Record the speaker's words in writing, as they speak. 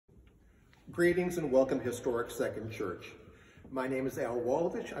Greetings and welcome to Historic Second Church. My name is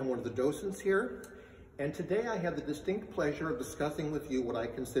Walavich. I'm one of the docents here, and today I have the distinct pleasure of discussing with you what I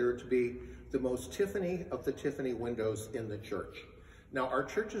consider to be the most Tiffany of the Tiffany windows in the church. Now, our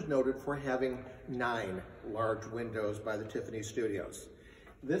church is noted for having 9 large windows by the Tiffany Studios.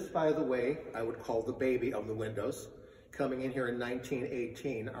 This, by the way, I would call the baby of the windows, coming in here in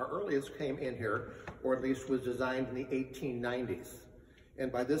 1918. Our earliest came in here, or at least was designed in the 1890s. And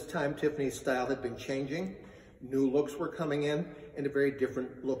by this time, Tiffany's style had been changing. New looks were coming in, and a very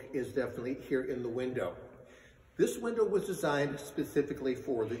different look is definitely here in the window. This window was designed specifically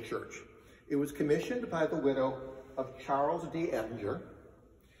for the church. It was commissioned by the widow of Charles D. Ettinger.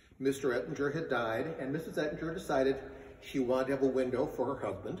 Mr. Ettinger had died, and Mrs. Ettinger decided she wanted to have a window for her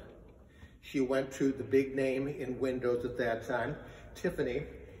husband. She went to the big name in windows at that time, Tiffany,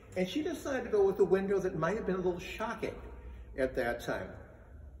 and she decided to go with a window that might have been a little shocking at that time.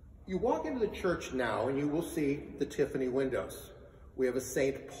 You walk into the church now and you will see the Tiffany windows. We have a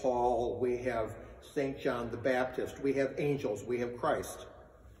St. Paul, we have St. John the Baptist, we have angels, we have Christ.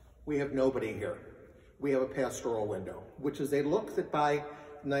 We have nobody here. We have a pastoral window, which is a look that by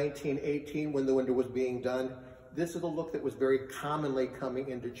 1918, when the window was being done, this is a look that was very commonly coming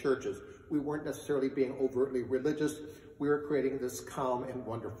into churches. We weren't necessarily being overtly religious. We were creating this calm and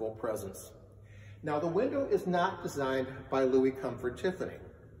wonderful presence. Now, the window is not designed by Louis Comfort Tiffany.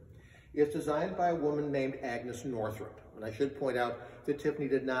 It's designed by a woman named Agnes Northrop. And I should point out that Tiffany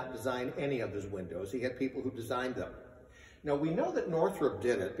did not design any of his windows. He had people who designed them. Now, we know that Northrop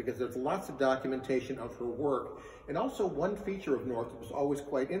did it because there's lots of documentation of her work. And also, one feature of Northrop was always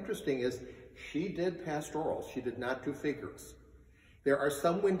quite interesting is she did pastorals. She did not do figures. There are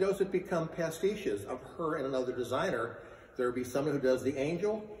some windows that become pastiches of her and another designer. There will be someone who does the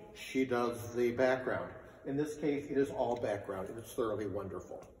angel. She does the background. In this case, it is all background. It is thoroughly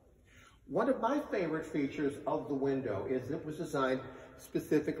wonderful. One of my favorite features of the window is it was designed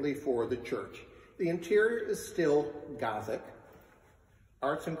specifically for the church. The interior is still Gothic,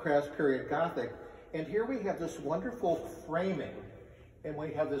 arts and crafts period Gothic, and here we have this wonderful framing, and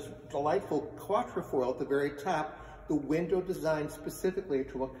we have this delightful quatrefoil at the very top, the window designed specifically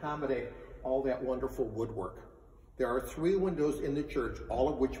to accommodate all that wonderful woodwork. There are 3 windows in the church, all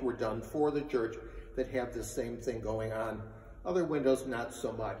of which were done for the church, that have the same thing going on. Other windows, not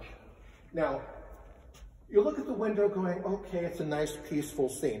so much. Now, you look at the window going, okay, it's a nice peaceful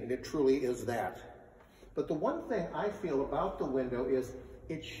scene, and it truly is that. But the one thing I feel about the window is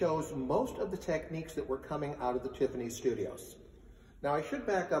it shows most of the techniques that were coming out of the Tiffany Studios. Now, I should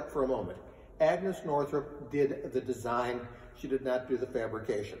back up for a moment. Agnes Northrop did the design. She did not do the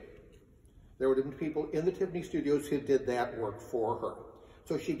fabrication. There would have been people in the Tiffany Studios who did that work for her.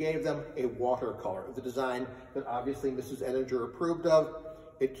 So she gave them a watercolor, the design that obviously Mrs. Ettinger approved of.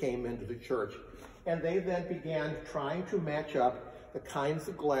 It came into the church. And they then began trying to match up the kinds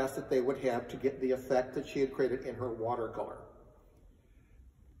of glass that they would have to get the effect that she had created in her watercolor.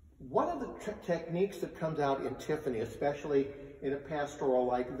 One of the techniques that comes out in Tiffany, especially in a pastoral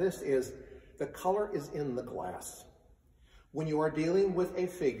like this, is the color is in the glass. When you are dealing with a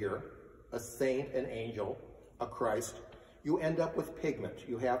figure, a saint, an angel, a Christ, you end up with pigment.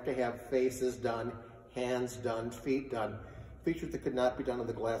 You have to have faces done, hands done, feet done, features that could not be done on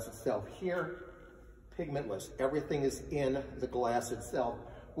the glass itself. Here, pigmentless. Everything is in the glass itself,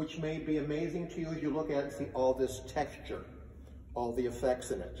 which may be amazing to you as you look at it and see all this texture, all the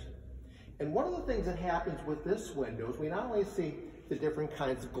effects in it. And one of the things that happens with this window is we not only see the different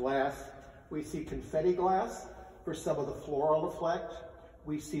kinds of glass, we see confetti glass for some of the floral effect,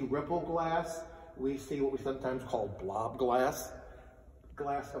 we see ripple glass, we see what we sometimes call blob glass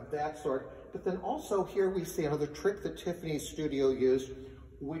of that sort. But then also here we see another trick that Tiffany's studio used,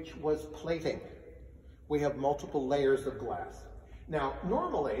 which was plating. We have multiple layers of glass. Now,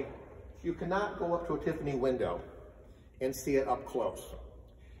 normally, you cannot go up to a Tiffany window and see it up close.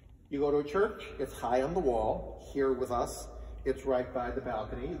 You go to a church, it's high on the wall. Here with us, it's right by the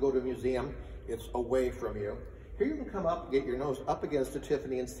balcony. You go to a museum, it's away from you. Here you can come up, get your nose up against a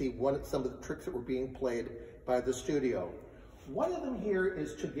Tiffany and see some of the tricks that were being played by the studio. One of them here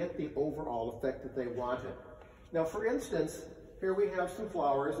is to get the overall effect that they wanted. Now, for instance, here we have some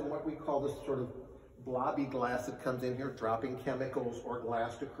flowers and what we call this sort of blobby glass that comes in here, dropping chemicals or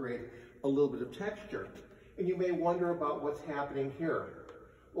glass to create a little bit of texture. And you may wonder about what's happening here.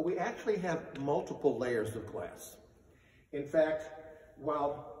 Well, we actually have multiple layers of glass. In fact,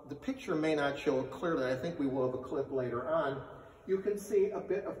 while the picture may not show it clearly, I think we will have a clip later on, you can see a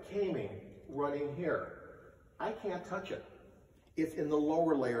bit of caming running here. I can't touch it. It's in the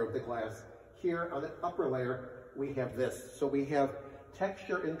lower layer of the glass. Here on the upper layer, we have this. So we have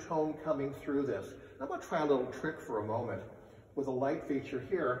texture and tone coming through this. I'm going to try a little trick for a moment with a light feature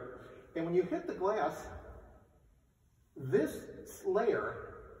here. And when you hit the glass, this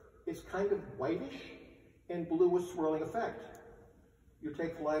layer is kind of whitish and blue with swirling effect. You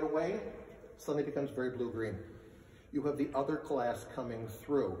take the light away, suddenly it becomes very blue-green. You have the other glass coming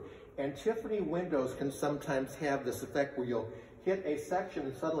through. And Tiffany windows can sometimes have this effect where you'll hit a section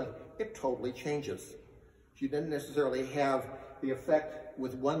and suddenly it totally changes. You didn't necessarily have the effect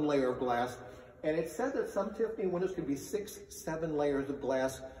with one layer of glass. And it said that some Tiffany windows can be 6, 7 layers of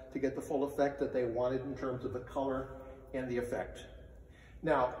glass to get the full effect that they wanted in terms of the color and the effect.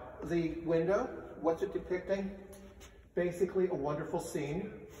 Now, the window, what's it depicting? Basically a wonderful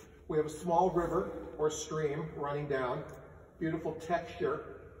scene. We have a small river or stream running down, beautiful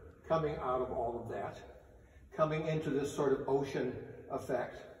texture coming out of all of that, coming into this sort of ocean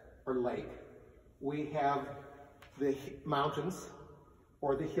effect or lake. We have the mountains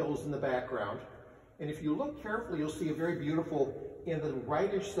or the hills in the background. And if you look carefully, you'll see a very beautiful, in the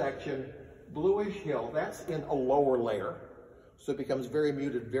rightish section, bluish hill. That's in a lower layer. So it becomes very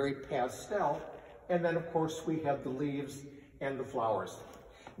muted, very pastel. And then, of course, we have the leaves and the flowers.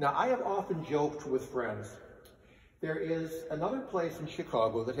 Now, I have often joked with friends. There is another place in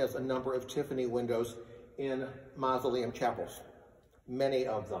Chicago that has a number of Tiffany windows in mausoleum chapels. Many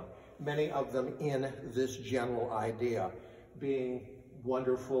of them in this general idea, being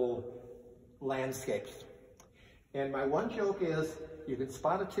wonderful landscapes. And my one joke is, you can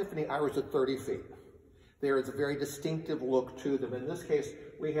spot a Tiffany iris at 30 feet. There is a very distinctive look to them. In this case,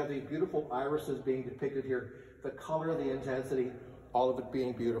 we have these beautiful irises being depicted here, the color, the intensity, all of it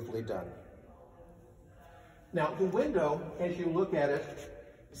being beautifully done. Now, the window, as you look at it,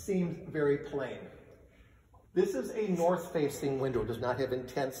 seems very plain. This is a north-facing window. It does not have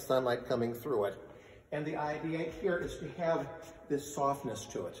intense sunlight coming through it. And the idea here is to have this softness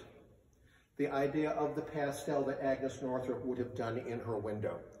to it. The idea of the pastel that Agnes Northrop would have done in her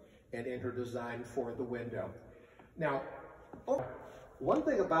window and in her design for the window. Now, one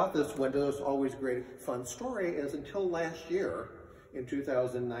thing about this window that's always a great fun story is until last year, in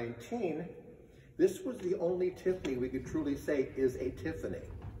 2019, this was the only Tiffany we could truly say is a Tiffany,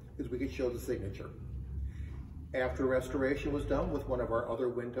 because we could show the signature. After restoration was done with one of our other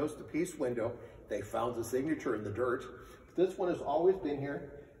windows, the Peace window, they found the signature in the dirt. This one has always been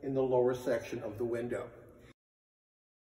here in the lower section of the window.